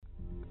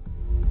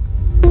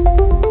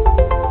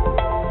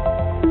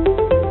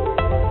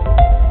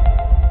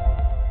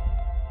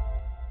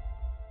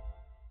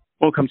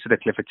Welcome to the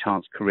Clifford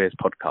Chance Careers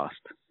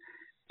Podcast.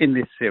 In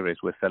this series,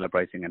 we're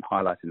celebrating and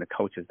highlighting the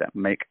cultures that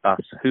make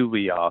us who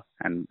we are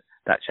and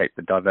that shape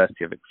the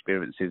diversity of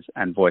experiences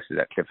and voices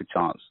at Clifford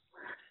Chance.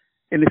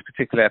 In this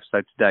particular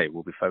episode today,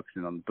 we'll be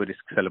focusing on the Buddhist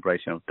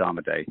celebration of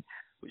Dharma Day,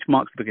 which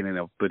marks the beginning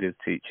of Buddha's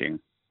teaching.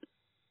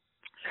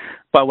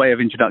 By way of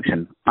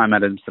introduction, I'm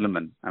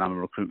Suleman, and I'm a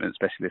recruitment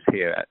specialist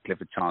here at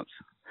Clifford Chance.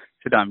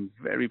 Today, I'm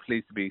very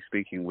pleased to be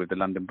speaking with the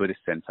London Buddhist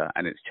Centre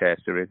and its chair,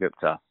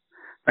 Suryagupta.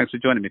 Thanks for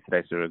joining me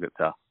today,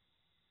 Suryagupta.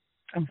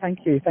 Thank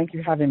you. Thank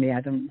you for having me,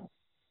 Adam.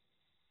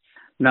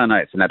 No,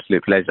 it's an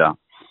absolute pleasure.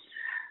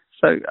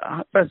 So,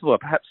 first of all,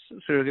 perhaps,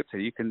 Suryagupta,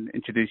 you can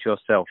introduce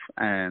yourself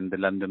and the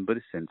London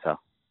Buddhist Centre.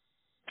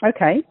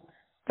 Okay.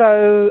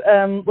 So,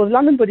 the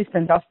London Buddhist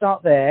Centre, I'll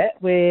start there.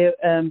 We're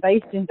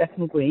based in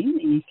Bethnal Green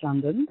in East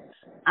London,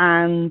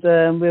 and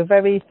we're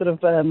very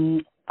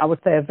I would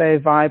say a very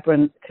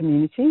vibrant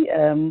community.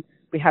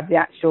 We have the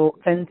actual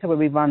centre where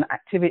we run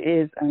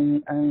activities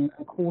and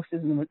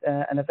courses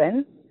and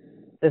events.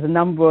 There's a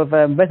number of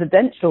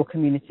residential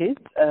communities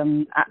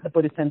at the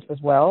Buddhist Centre as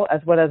well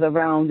as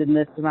around in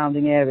the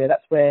surrounding area.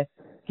 That's where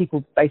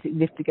people basically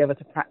live together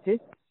to practice.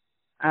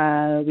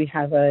 We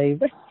have a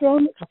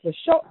restaurant, a couple of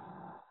shops,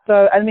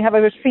 and we have a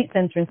retreat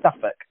centre in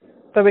Suffolk.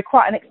 So we're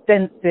quite an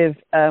extensive,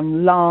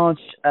 large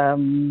a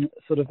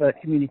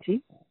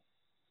community.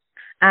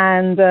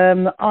 And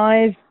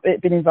I've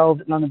been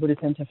involved at London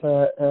Buddhist Centre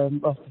for a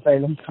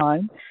very long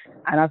time,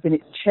 and I've been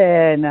its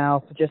chair now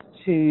for just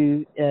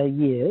 2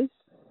 years.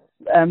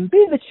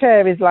 Being the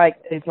chair is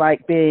like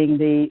being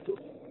the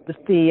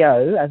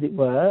CEO, as it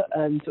were,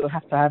 and sort of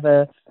have to have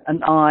an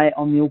eye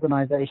on the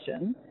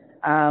organisation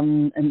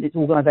and its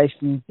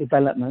organisation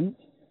development,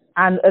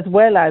 and as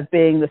well as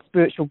being the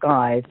spiritual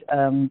guide,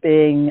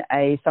 being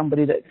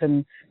somebody that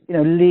can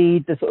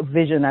lead the sort of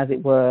vision, as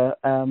it were,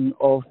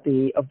 of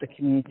the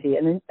community,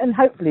 and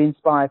hopefully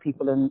inspire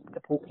people and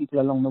support people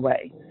along the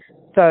way.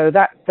 So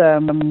that's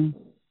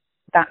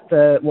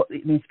what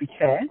it means to be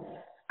chair.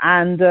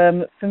 And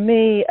for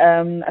me,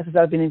 as I said,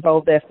 I've been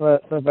involved there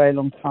for a very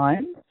long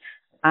time.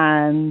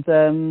 And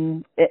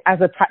as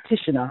a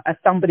practitioner, as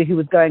somebody who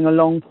was going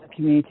along to the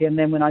community, and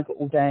then when I got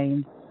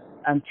ordained,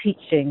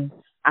 teaching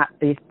at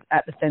the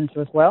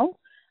centre as well.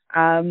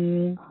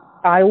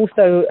 I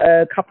also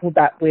coupled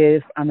that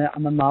with I'm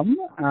a mum.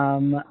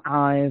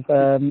 I've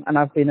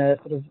been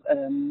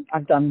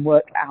I've done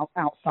work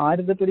outside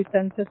of the Buddhist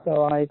Centre.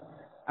 So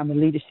I'm a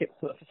leadership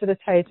sort of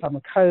facilitator. I'm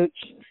a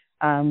coach.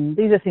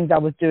 These are things I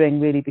was doing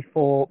really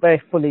very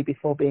fully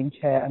before being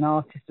chair, an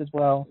artist as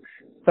well.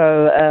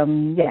 So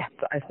yes,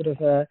 I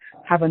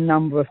have a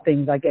number of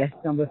things,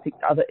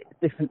 other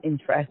different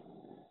interests.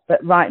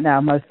 But right now,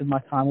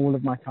 all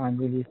of my time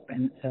really is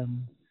spent,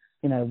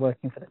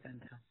 working for the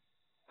centre.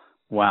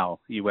 Wow,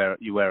 you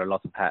wear a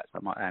lot of hats,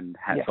 and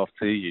hats off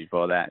to you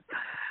for that.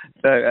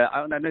 So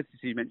I noticed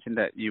you mentioned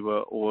that you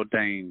were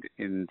ordained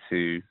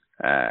into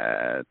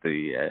I'm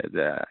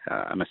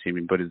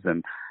assuming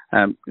Buddhism.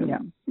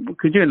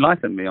 Could you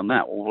enlighten me on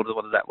that? What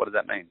does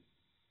that mean?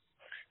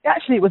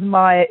 Actually, it was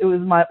my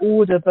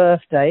order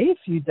birthday a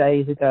few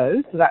days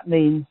ago. So that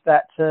means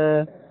that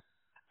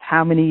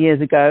how many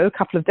years ago? A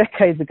couple of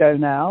decades ago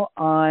now,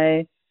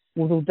 I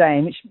was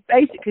ordained, which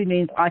basically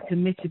means I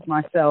committed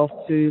myself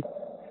to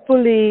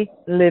fully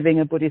living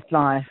a Buddhist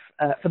life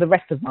for the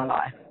rest of my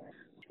life.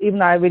 Even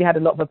though I really had a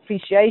lot of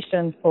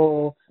appreciation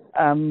for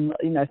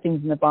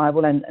things in the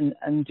Bible and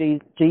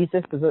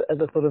Jesus as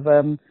a sort of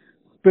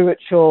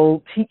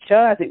spiritual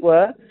teacher, as it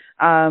were,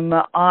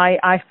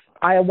 I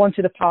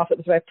wanted a path that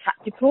was very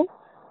practical.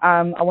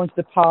 I wanted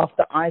a path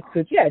that I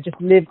could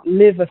just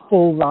live a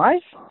full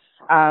life.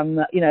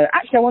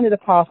 Actually, I wanted a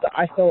path that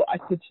I thought I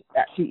could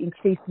actually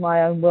increase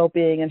my own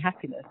well-being and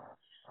happiness.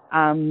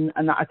 And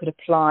that I could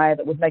apply,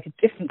 that would make a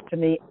difference to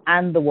me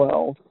and the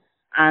world.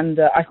 And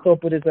I saw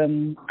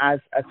Buddhism as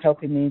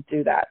helping me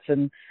do that.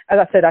 And as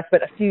I said, I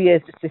spent a few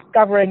years just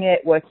discovering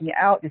it, working it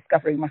out,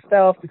 discovering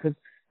myself, because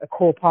a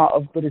core part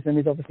of Buddhism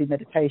is obviously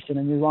meditation,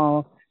 and you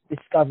are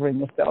discovering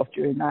yourself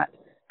during that.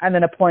 And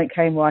then a point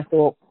came where I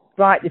thought,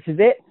 right, this is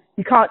it.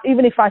 You can't,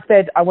 even if I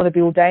said I want to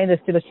be ordained, there's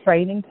still a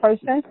training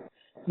process.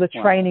 The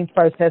training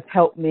process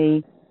helped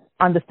me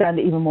understand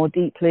it even more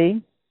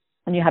deeply.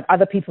 And you have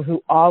other people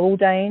who are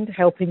ordained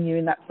helping you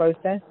in that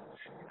process.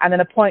 And then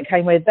a point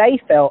came where they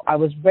felt I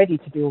was ready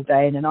to be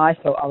ordained, and I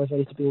felt I was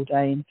ready to be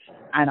ordained.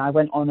 And I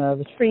went on a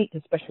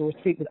special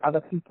retreat with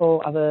other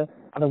people, other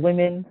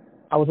women.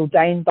 I was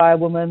ordained by a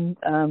woman,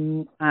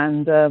 and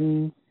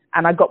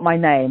I got my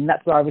name.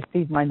 That's where I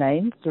received my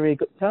name,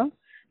 Suryagupta.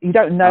 You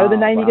don't know the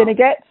name you're going to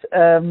get.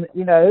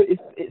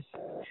 It's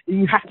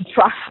you have to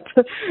trust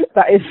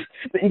that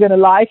you're going to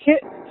like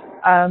it.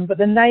 But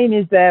the name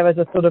is there as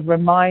a sort of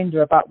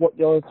reminder about what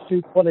your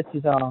true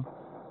qualities are.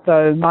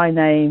 So my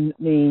name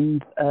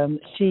means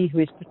she who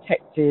is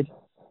protected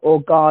or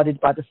guarded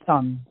by the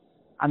sun.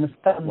 And the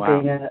sun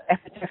being an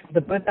epithet of the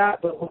Buddha,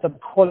 but also the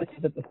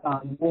qualities of the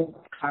sun, warmth,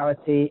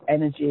 clarity,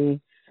 energy.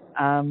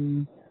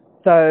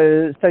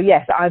 So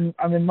yes, I'm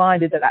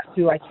reminded that that's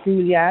who I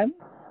truly am.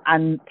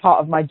 And part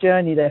of my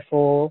journey,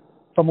 therefore,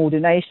 from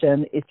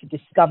ordination is to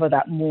discover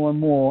that more and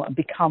more and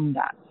become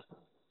that.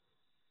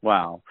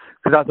 Wow,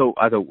 because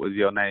I thought with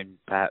your name,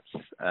 perhaps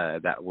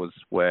that was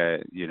where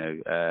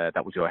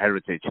that was your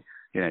heritage.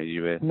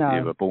 You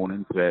were born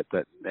into it,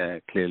 but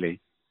clearly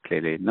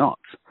not.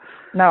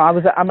 No,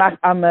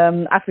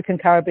 I'm African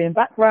Caribbean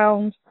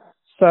background,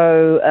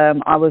 so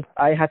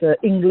I had an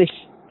English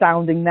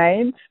sounding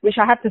name, which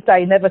I have to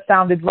say never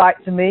sounded right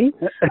to me.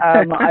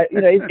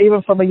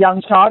 Even from a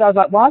young child, I was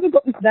like, why have I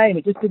got this name?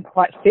 It just didn't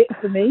quite fit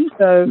for me.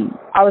 So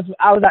I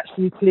was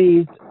actually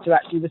pleased to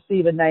actually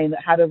receive a name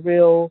that had a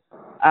real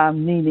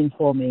meaning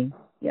for me.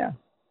 Yeah.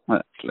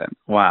 Excellent.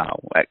 Wow.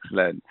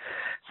 Excellent.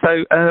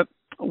 So,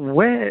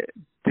 where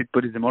did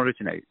Buddhism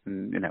originate?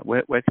 And,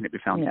 where can it be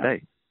found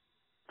today?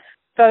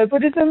 So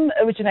Buddhism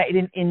originated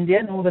in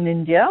India, northern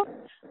India,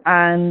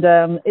 and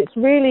it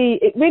really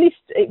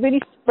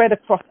spread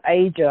across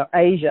Asia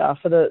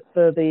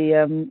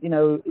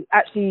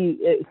actually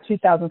it was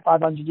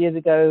 2,500 years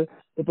ago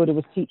the Buddha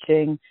was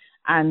teaching,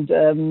 and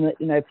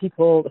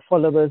people, the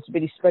followers,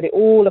 really spread it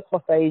all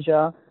across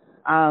Asia.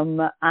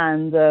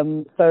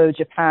 So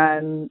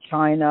Japan,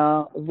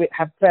 China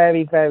have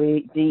very,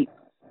 very deep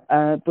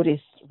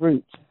Buddhist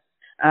roots.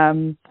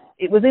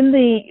 It was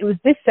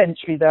this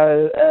century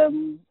though,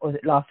 or was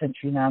it last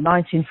century now,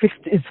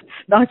 1940s,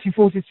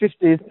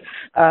 50s,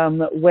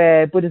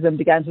 where Buddhism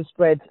began to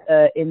spread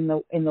in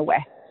the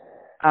West.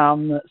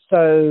 And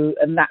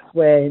that's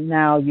where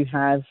now you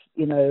have,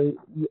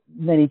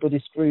 many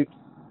Buddhist groups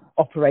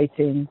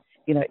operating,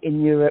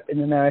 in Europe, in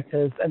the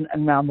Americas, and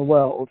around the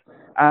world.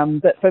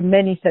 But for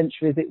many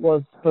centuries,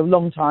 for a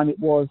long time, it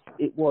was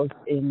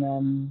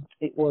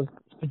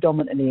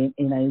predominantly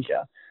in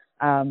Asia.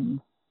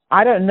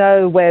 I don't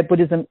know where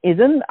Buddhism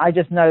isn't. I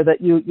just know that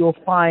you'll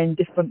find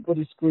different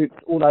Buddhist groups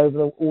all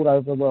over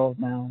the world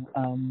now.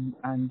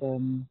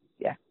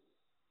 Yeah.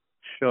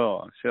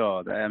 Sure.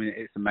 I mean,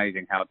 it's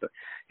amazing how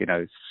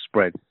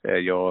spread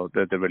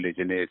the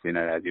religion is.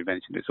 As you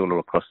mentioned, it's all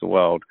across the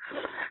world.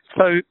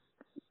 So,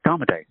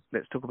 Dharma Day.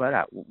 Let's talk about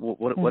that.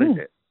 What is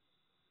it?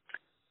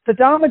 So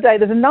Dharma Day,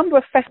 there's a number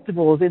of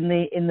festivals in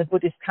the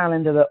Buddhist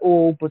calendar that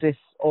all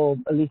Buddhists, or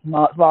at least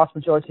vast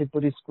majority of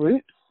Buddhist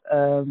groups,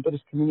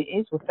 Buddhist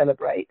communities will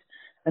celebrate.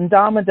 And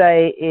Dharma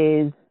Day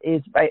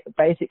is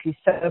basically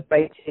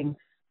celebrating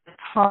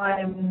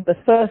the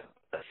first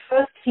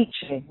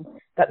teaching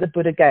that the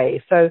Buddha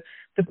gave. So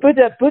the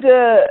Buddha,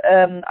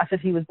 I said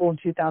he was born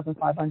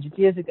 2,500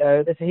 years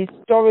ago. There's a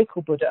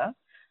historical Buddha,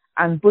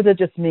 and Buddha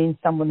just means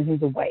someone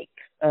who's awake,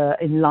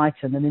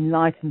 enlightened, an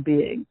enlightened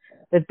being.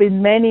 There's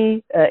been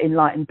many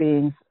enlightened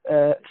beings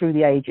through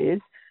the ages,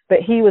 but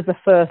he was the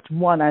first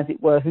one, as it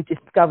were, who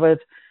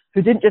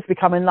didn't just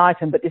become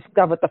enlightened, but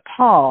discovered the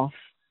path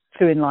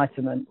to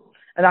enlightenment.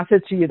 And I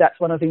said to you, that's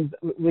one of the things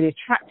that really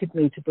attracted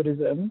me to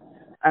Buddhism.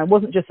 It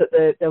wasn't just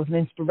that there was an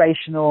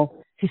inspirational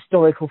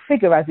historical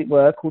figure, as it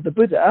were, called the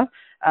Buddha,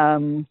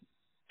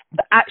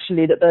 but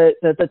actually that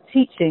the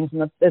teachings,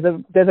 and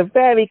there's a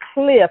very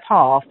clear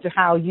path to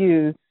how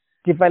you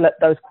develop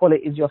those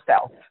qualities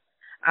yourself.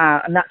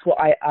 And that's what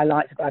I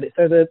liked about it.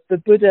 So the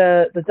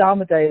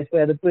Dharma Day is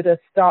where the Buddha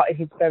started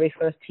his very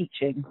first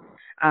teaching.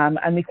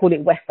 And we call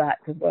it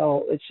Wesak as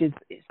well, which is,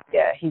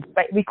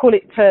 we call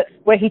it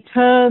where he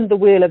turned the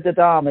wheel of the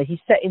Dharma.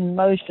 He set in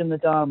motion the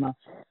Dharma.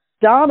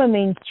 Dharma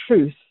means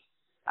truth.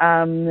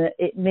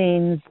 It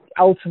means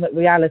ultimate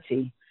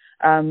reality.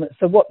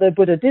 So what the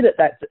Buddha did at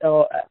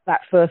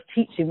that first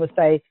teaching was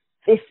say,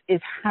 this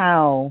is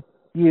how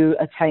you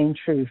attain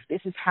truth.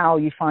 This is how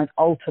you find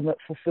ultimate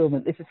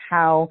fulfillment. This is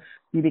how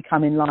you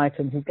become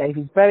enlightened. He gave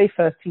his very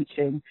first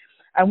teaching.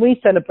 And we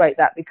celebrate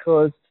that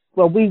because,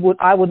 well,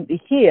 I wouldn't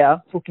be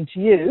here talking to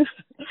you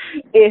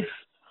if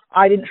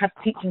I didn't have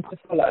teachings to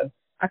follow.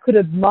 I could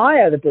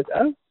admire the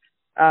Buddha,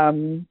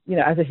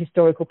 as a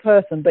historical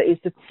person, but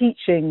it's the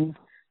teachings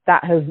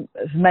that has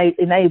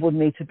enabled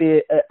me to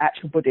be an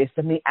actual Buddhist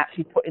and me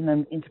actually putting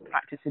them into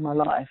practice in my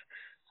life.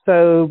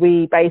 So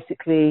we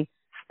basically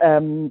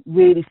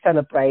really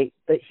celebrate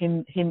that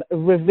him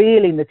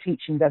revealing the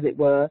teachings, as it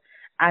were,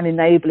 and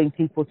enabling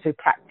people to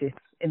practice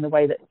in the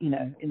way that he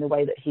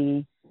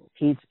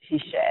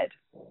shared.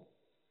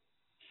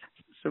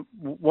 So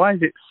why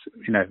is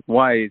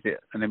it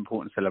an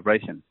important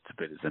celebration to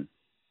Buddhism?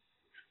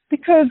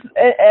 Because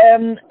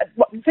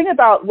the thing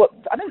about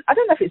I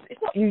don't know if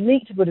it's not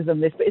unique to Buddhism,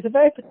 but it's a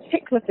very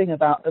particular thing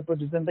about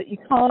Buddhism that you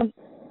can't.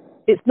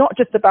 It's not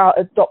just about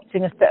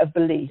adopting a set of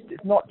beliefs.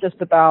 It's not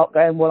just about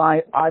going, well,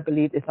 I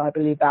believe this, I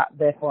believe that,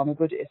 therefore I'm a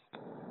Buddhist.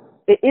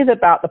 It is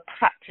about the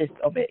practice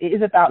of it. It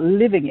is about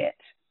living it.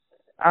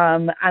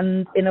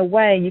 And in a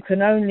way, you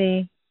can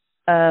only,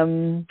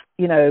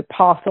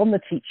 pass on the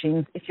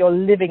teachings if you're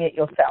living it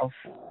yourself.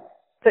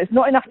 So it's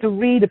not enough to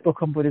read a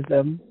book on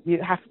Buddhism. You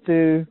have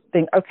to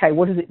think, okay,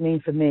 what does it mean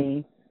for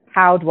me?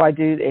 How do I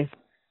do this?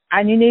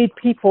 And you need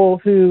people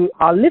who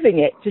are living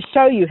it to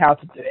show you how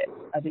to do it,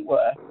 as it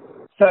were.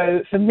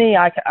 So for me,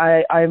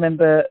 I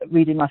remember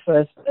reading my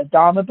first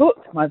Dharma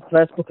book, my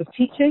first book of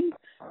teaching,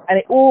 and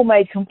it all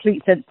made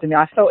complete sense to me.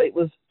 I felt it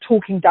was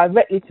talking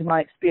directly to my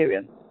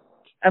experience.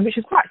 and which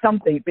is quite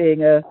something,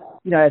 being a,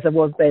 as I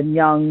was then,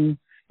 young,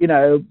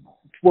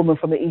 woman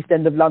from the East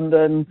End of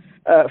London,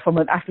 from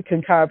an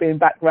African Caribbean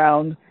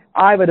background.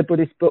 I read a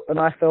Buddhist book and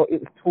I felt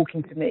it was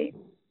talking to me.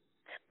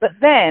 But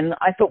then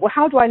I thought, well,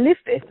 how do I live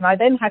this? And I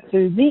then had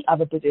to meet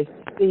other Buddhists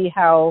to see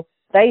how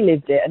they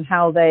lived it and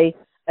how they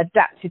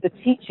adapted the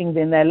teachings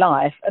in their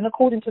life and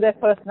according to their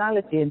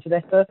personality and to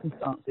their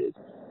circumstances.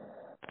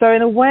 So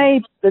in a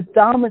way, the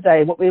Dharma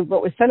Day, what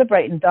we're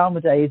celebrating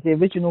Dharma Day is the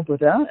original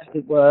Buddha, as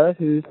it were,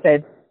 who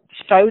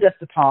showed us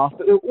the path,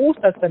 but we're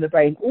also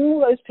celebrating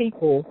all those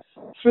people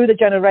through the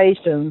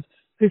generations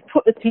who've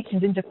put the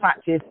teachings into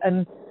practice.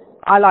 And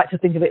I like to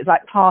think of it as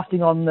like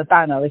passing on the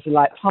banner, if you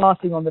like,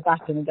 passing on the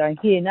baton and going,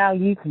 here, now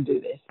you can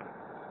do this.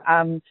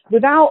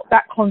 Without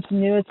that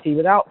continuity,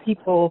 without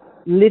people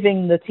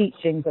living the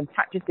teachings and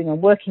practicing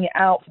and working it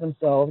out for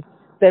themselves,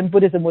 then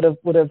Buddhism would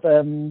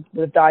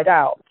have died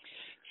out.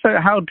 So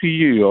how do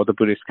you or the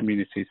Buddhist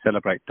community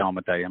celebrate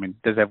Dharma Day? I mean,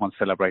 does everyone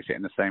celebrate it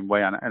in the same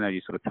way? I know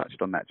you sort of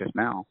touched on that just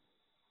now.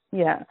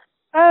 Yeah.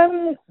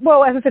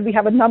 Well, as I said, we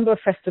have a number of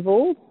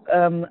festivals,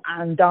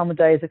 and Dharma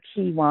Day is a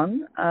key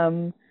one.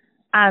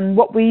 And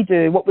what we're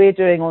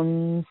doing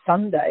on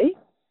Sunday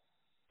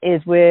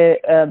is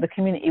the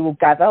community will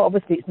gather.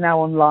 Obviously, it's now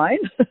online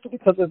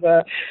because of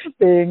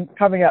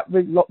coming up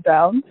with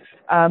lockdown.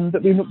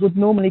 But we would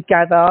normally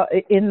gather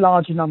in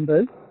larger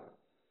numbers.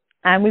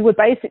 And we would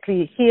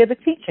basically hear the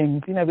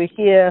teachings. We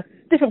hear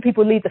different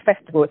people lead the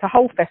festival. It's a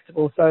whole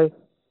festival. So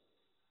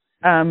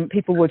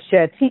people would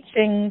share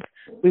teachings.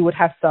 We would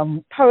have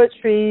some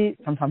poetry,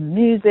 sometimes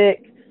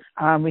music.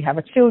 We have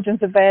a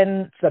children's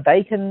event so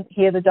they can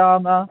hear the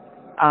Dharma.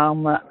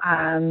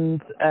 And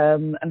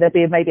there'd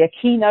be maybe a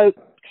keynote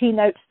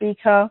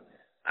speaker.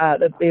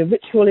 There'd be a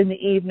ritual in the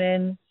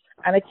evening.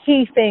 And a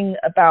key thing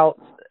about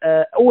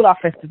all our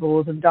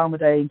festivals, and Dharma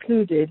Day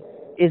included,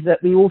 is that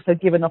we also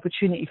give an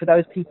opportunity for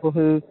those people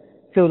who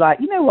feel like,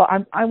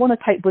 I want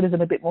to take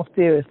Buddhism a bit more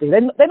seriously.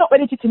 They're not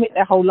ready to commit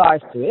their whole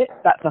lives to it.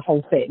 That's the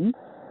whole thing.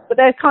 But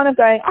they're kind of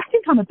going, I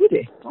think I'm a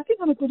Buddhist,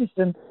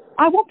 and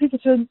I want people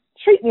to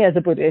treat me as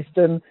a Buddhist,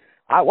 and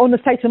I want to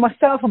say to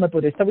myself I'm a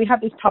Buddhist. So we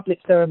have these public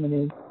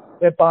ceremonies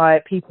whereby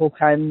people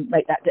can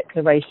make that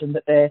declaration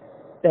that they're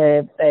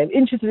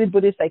interested in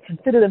Buddhist, they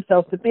consider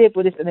themselves to be a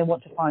Buddhist, and they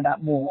want to find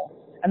out more.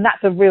 And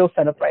that's a real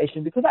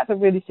celebration, because that's a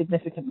really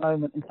significant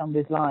moment in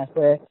somebody's life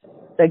where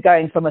they're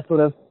going from a sort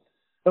of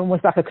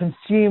almost like a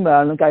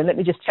consumer and going, let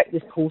me just check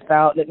this course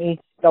out, let me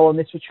go on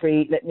this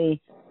retreat, let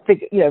me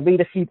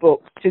read a few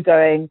books, to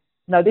going,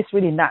 no, this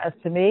really matters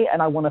to me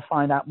and I want to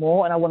find out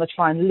more and I want to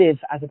try and live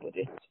as a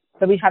Buddhist.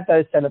 So we have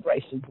those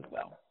celebrations as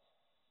well.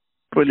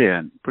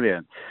 Brilliant.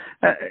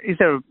 Is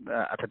there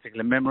a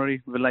particular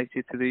memory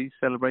related to these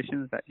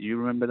celebrations that you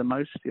remember the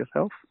most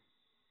yourself?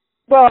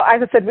 Well,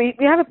 as I said,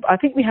 I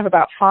think we have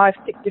about 5-6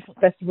 different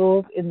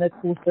festivals in the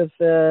course of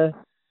the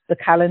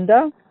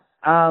calendar.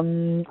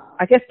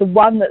 I guess the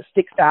one that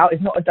sticks out is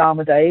not a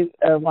Dharma Day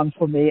one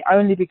for me,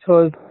 only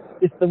because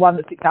it's the one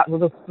that sticks out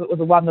was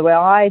the one where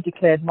I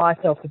declared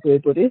myself to be a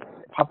Buddhist,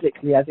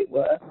 publicly, as it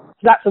were.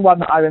 So that's the one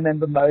that I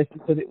remember most,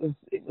 because it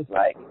was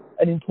like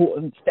an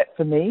important step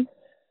for me.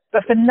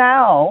 But for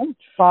now,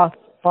 fast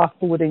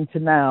forwarding to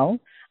now,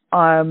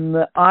 on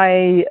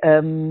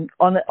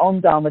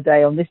Dharma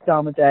Day, on this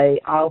Dharma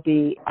Day, I'll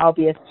be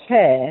a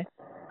chair,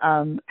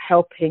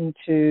 helping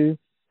to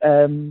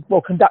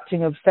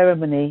conducting a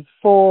ceremony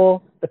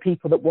for the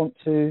people that want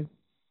to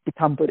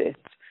become Buddhist,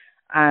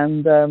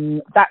 and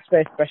that's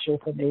very special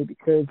for me,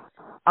 because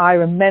I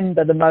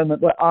remember the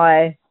moment where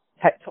I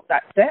took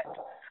that step.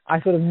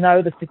 I sort of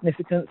know the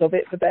significance of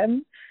it for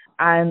them,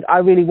 and I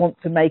really want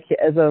to make it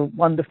as a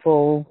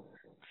wonderful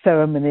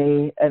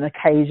ceremony, an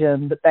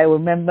occasion that they will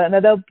remember, and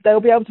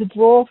they'll be able to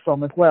draw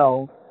from as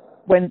well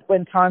when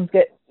times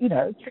get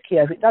tricky,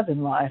 as it does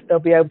in life. They'll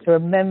be able to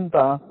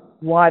remember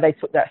why they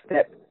took that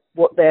step,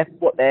 what their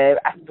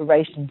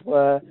aspirations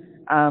were,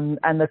 and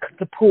the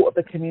support of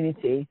the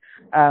community.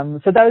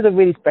 So those are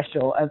really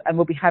special, and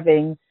we'll be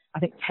having, I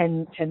think,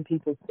 10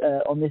 people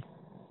on this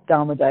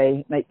Dharma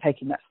Day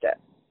taking that step.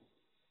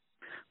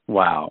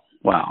 Wow,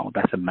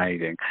 that's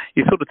amazing.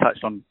 You sort of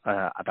touched on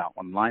about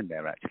online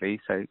there, actually,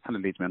 so it kind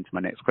of leads me on to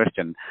my next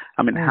question.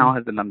 I mean, how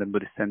has the London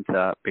Buddhist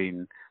Centre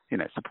been,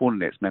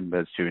 supporting its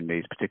members during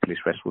these particularly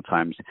stressful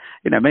times?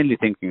 Mainly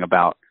thinking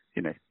about,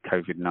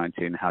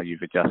 COVID-19, how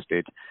you've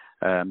adjusted.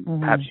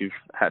 Perhaps you've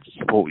had to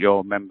support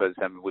your members,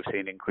 and we've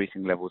seen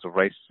increasing levels of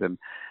racism,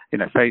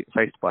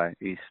 faced by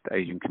East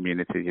Asian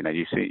communities.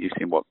 You've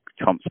seen what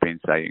Trump's been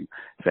saying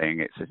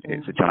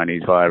it's a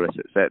Chinese virus,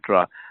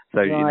 etc. So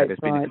there's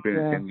been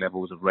experiencing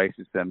levels of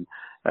racism,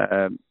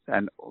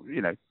 and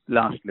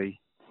lastly,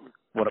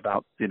 what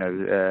about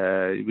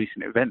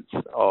recent events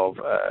of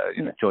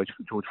George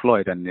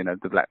Floyd and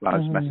the Black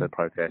Lives Matter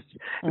protests?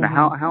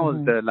 How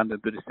has the London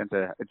Buddhist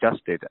Centre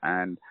adjusted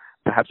and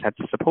perhaps had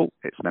to support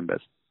its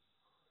members?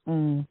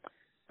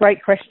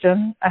 Great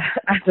question,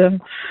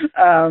 Adam.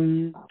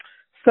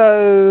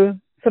 So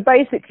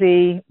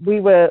basically, we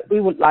were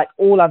like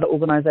all other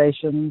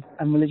organisations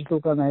and religious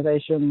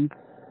organisations.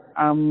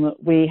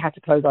 We had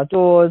to close our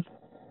doors,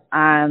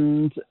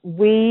 and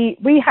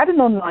we had an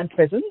online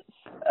presence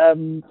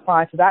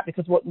prior to that,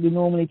 because what we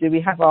normally do,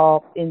 we have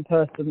our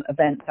in-person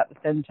events at the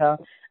centre,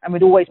 and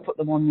we'd always put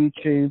them on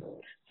YouTube,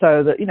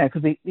 so that,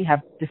 because we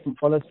have different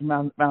followers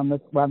from around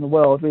the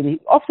world, really,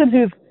 often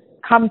who've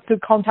come to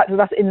contact with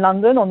us in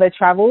London on their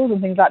travels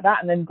and things like that,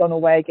 and then gone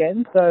away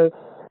again. So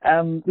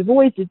we've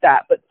always did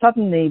that, but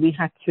suddenly we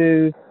had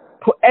to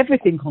put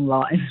everything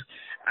online.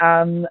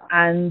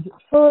 And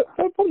for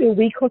probably a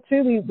week or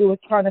two, we were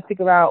trying to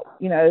figure out,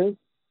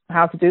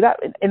 how to do that.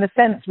 In a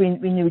sense, we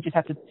knew we just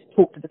had to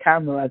talk to the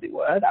camera, as it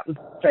were. That was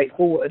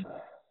straightforward.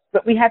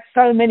 But we had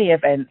so many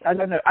events. I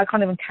don't know, I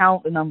can't even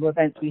count the number of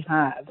events we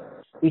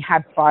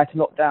had prior to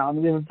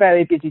lockdown. We were a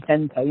very busy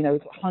centre.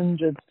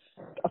 Hundreds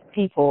of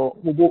people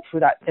will walk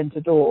through that centre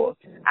door,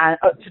 and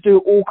to do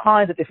all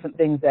kinds of different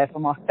things there,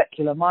 from our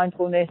secular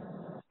mindfulness.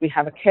 We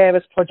have a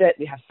carers project.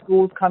 We have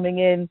schools coming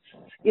in.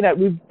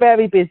 We're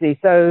very busy.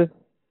 So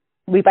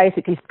we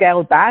basically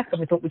scaled back,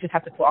 and we thought we just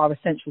have to put our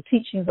essential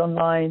teachings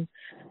online.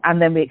 And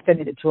then we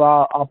extended it to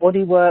our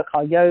body work,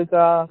 our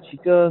yoga,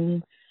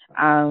 qigong.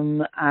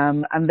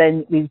 And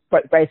then we've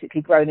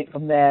basically grown it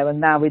from there. And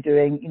now we're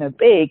doing,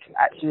 big,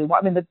 actually.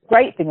 The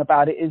great thing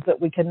about it is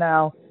that we can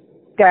now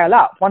scale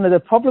up. One of the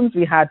problems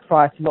we had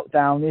prior to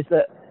lockdown is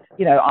that,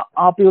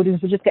 our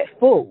buildings would just get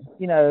full.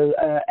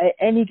 At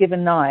any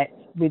given night,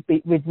 we'd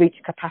reach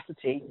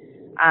capacity,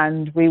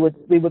 and we would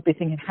be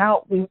thinking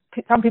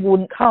some people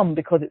wouldn't come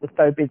because it was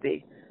so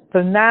busy.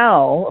 So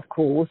now, of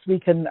course, we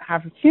can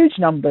have huge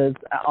numbers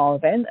at our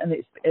event, and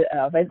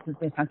our events has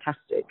been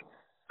fantastic.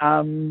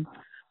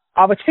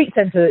 Our retreat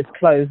centre is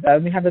closed though,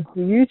 and we have a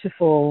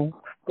beautiful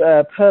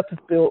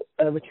purpose-built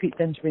retreat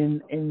centre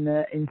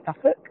in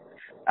Suffolk.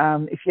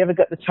 If you ever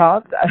get the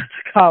chance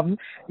to come,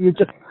 you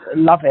just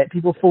love it.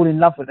 People fall in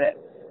love with it.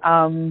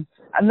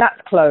 And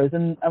that's closed,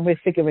 and we're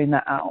figuring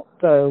that out.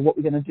 So what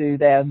we're going to do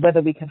there, and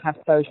whether we can have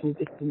social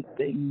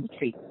distancing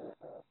retreats.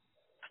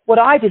 What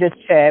I did as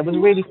chair was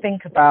really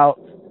think about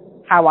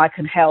how I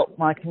can help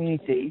my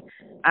community,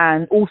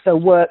 and also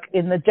work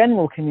in the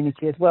general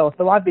community as well.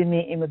 So I've been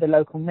meeting with the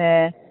local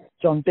mayor,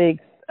 John Biggs.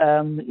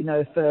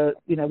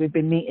 We've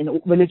been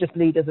meeting, religious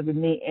leaders have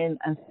been meeting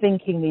and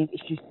thinking these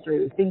issues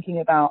through, thinking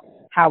about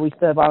how we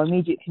serve our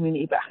immediate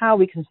community, but how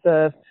we can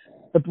serve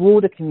the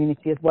broader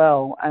community as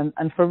well.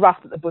 And for us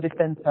at the Buddhist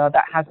Centre,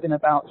 that has been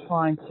about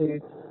trying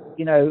to,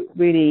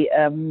 really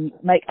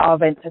make our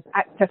events as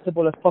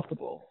accessible as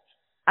possible.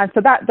 And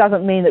so that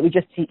doesn't mean that we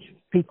just teach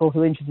people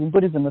who are interested in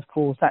Buddhism, of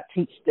course. That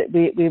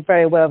we're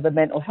very aware of the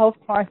mental health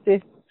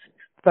crisis.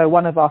 So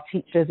one of our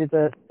teachers is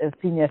a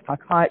senior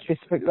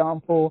psychiatrist, for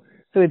example.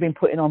 So we've been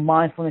putting on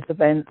mindfulness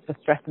events for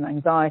stress and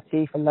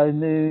anxiety, for low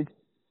mood.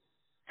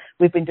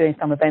 We've been doing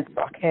some events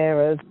for our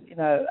carers,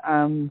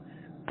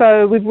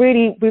 So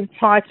we've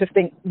tried to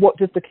think, what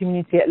does the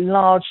community at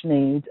large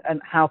need,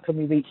 and how can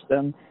we reach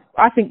them?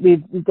 I think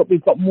we've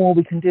got more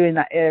we can do in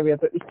that area,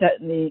 but we've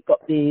certainly got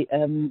the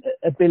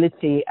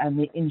ability and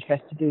the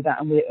interest to do that,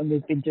 and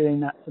we've been doing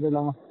that for the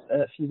last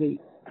few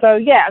weeks. So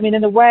yeah,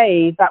 in a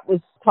way that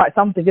was quite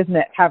something, isn't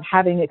it?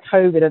 Having a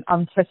COVID, an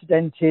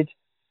unprecedented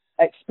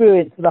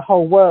experience for the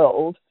whole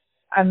world,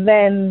 and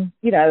then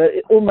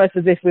almost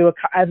as if we were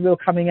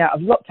coming out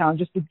of lockdown,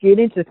 just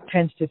beginning to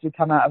tentatively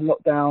come out of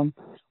lockdown.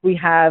 We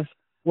have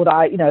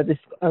the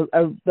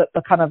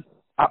kind of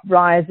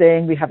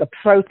uprising. We have a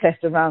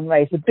protest around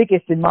race, the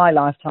biggest in my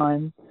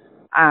lifetime.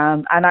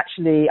 And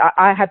actually,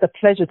 I had the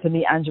pleasure to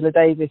meet Angela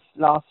Davis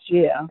last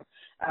year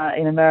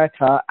in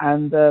America,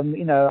 and I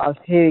was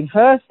hearing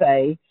her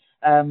say,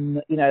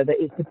 that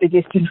it's the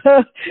biggest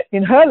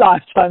in her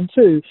lifetime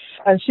too.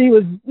 And she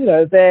was,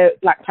 their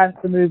Black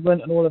Panther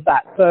movement and all of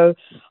that. So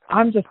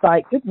I'm just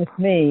like, goodness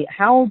me,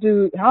 how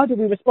do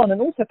we respond?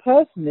 And also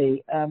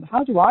personally,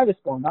 how do I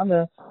respond? I'm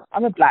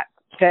a Black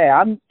chair.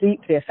 I'm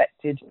deeply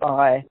affected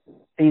by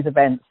these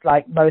events,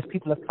 like most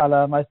people of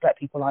colour, most Black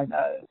people I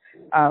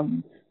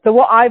know. So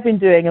what I've been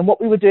doing, and what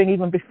we were doing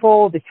even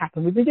before this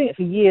happened, we've been doing it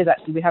for years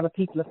actually. We have a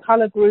people of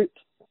colour group.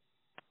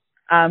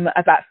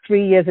 About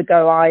 3 years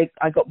ago,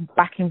 I got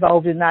back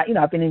involved in that.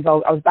 I've been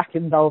involved. I was back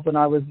involved when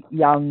I was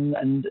young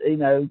and,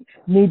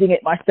 needing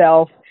it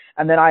myself.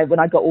 And then when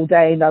I got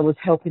ordained, I was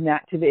helping the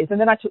activities. And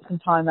then I took some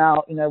time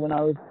out, when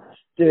I was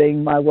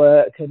doing my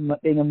work and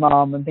being a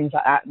mum and things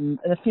like that. And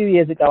a few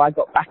years ago, I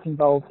got back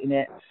involved in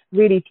it,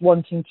 really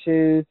wanting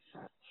to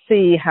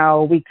see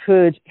how we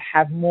could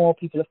have more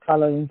people of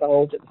colour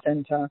involved at the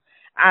centre.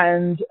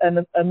 And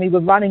we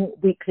were running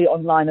weekly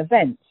online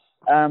events.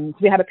 So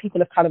we had a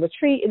people of colour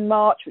retreat in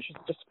March, which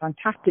was just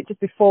fantastic,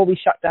 just before we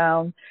shut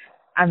down.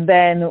 And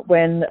then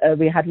when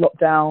we had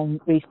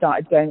lockdown, we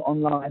started going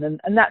online.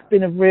 And that's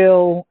been a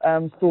real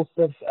source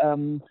of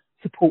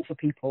support for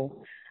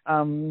people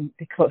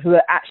because who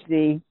are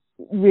actually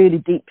really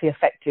deeply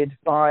affected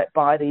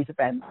by these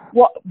events.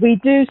 What we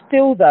do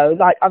still, though,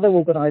 like other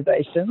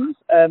organisations,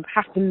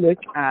 have to look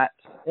at,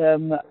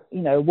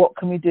 what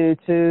can we do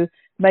to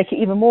make it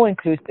even more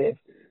inclusive.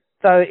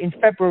 So in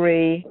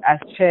February, as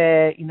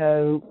chair,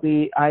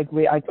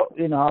 I got,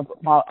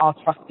 our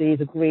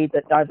trustees agreed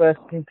that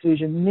diversity and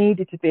inclusion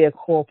needed to be a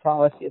core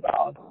priority of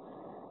ours.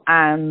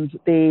 And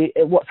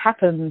what's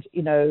happened,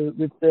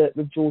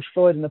 with George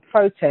Floyd and the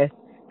protest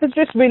has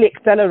just really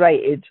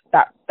accelerated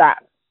that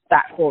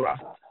for us.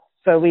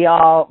 So we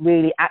are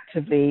really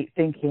actively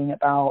thinking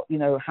about,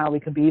 how we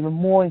can be even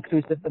more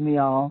inclusive than we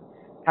are,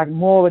 have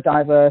more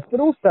diverse, but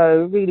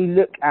also really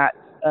look at,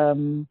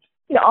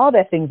 are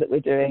there things that we're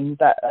doing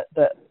that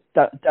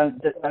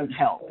don't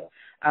help?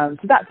 So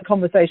that's the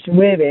conversation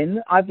we're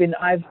in. I've been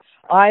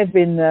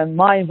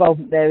my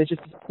involvement there is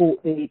just to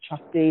support the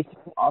trustees,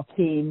 support our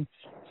team,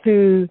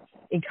 to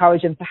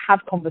encourage them to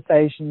have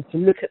conversations, to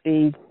look at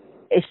these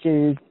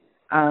issues,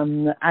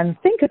 and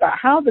think about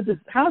how does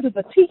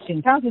the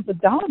teaching, how does the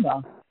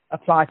Dharma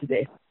apply to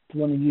this? To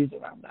want to use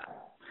around that.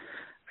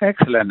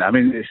 Excellent. I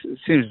mean, it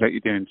seems like you're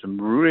doing some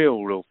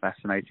real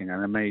fascinating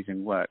and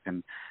amazing work,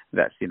 and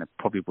that's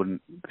probably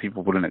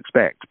people wouldn't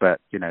expect, but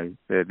it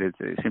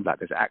seems like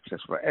there's access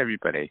for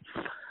everybody.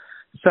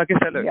 So I guess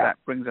that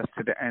brings us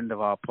to the end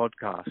of our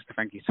podcast.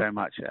 Thank you so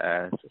much,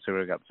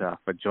 Suryagupta,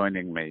 for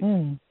joining me.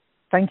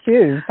 Thank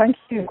you.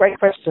 Great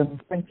questions.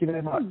 Thank you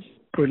very much.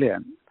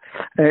 Brilliant.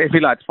 If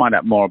you'd like to find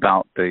out more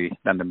about the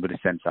London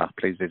Buddhist Centre,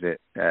 please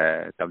visit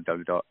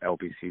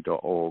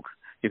www.lbc.org.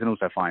 You can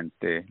also find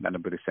the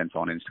London Buddhist Centre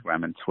on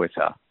Instagram and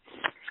Twitter.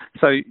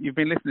 So you've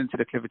been listening to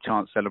the Clifford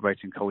Chance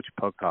Celebrating Culture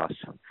podcast.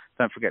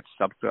 Don't forget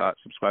to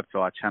subscribe to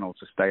our channel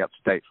to stay up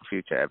to date for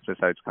future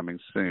episodes coming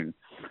soon.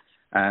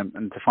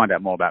 And to find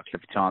out more about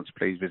Clifford Chance,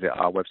 please visit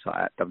our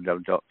website at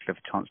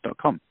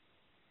www.cliffordchance.com.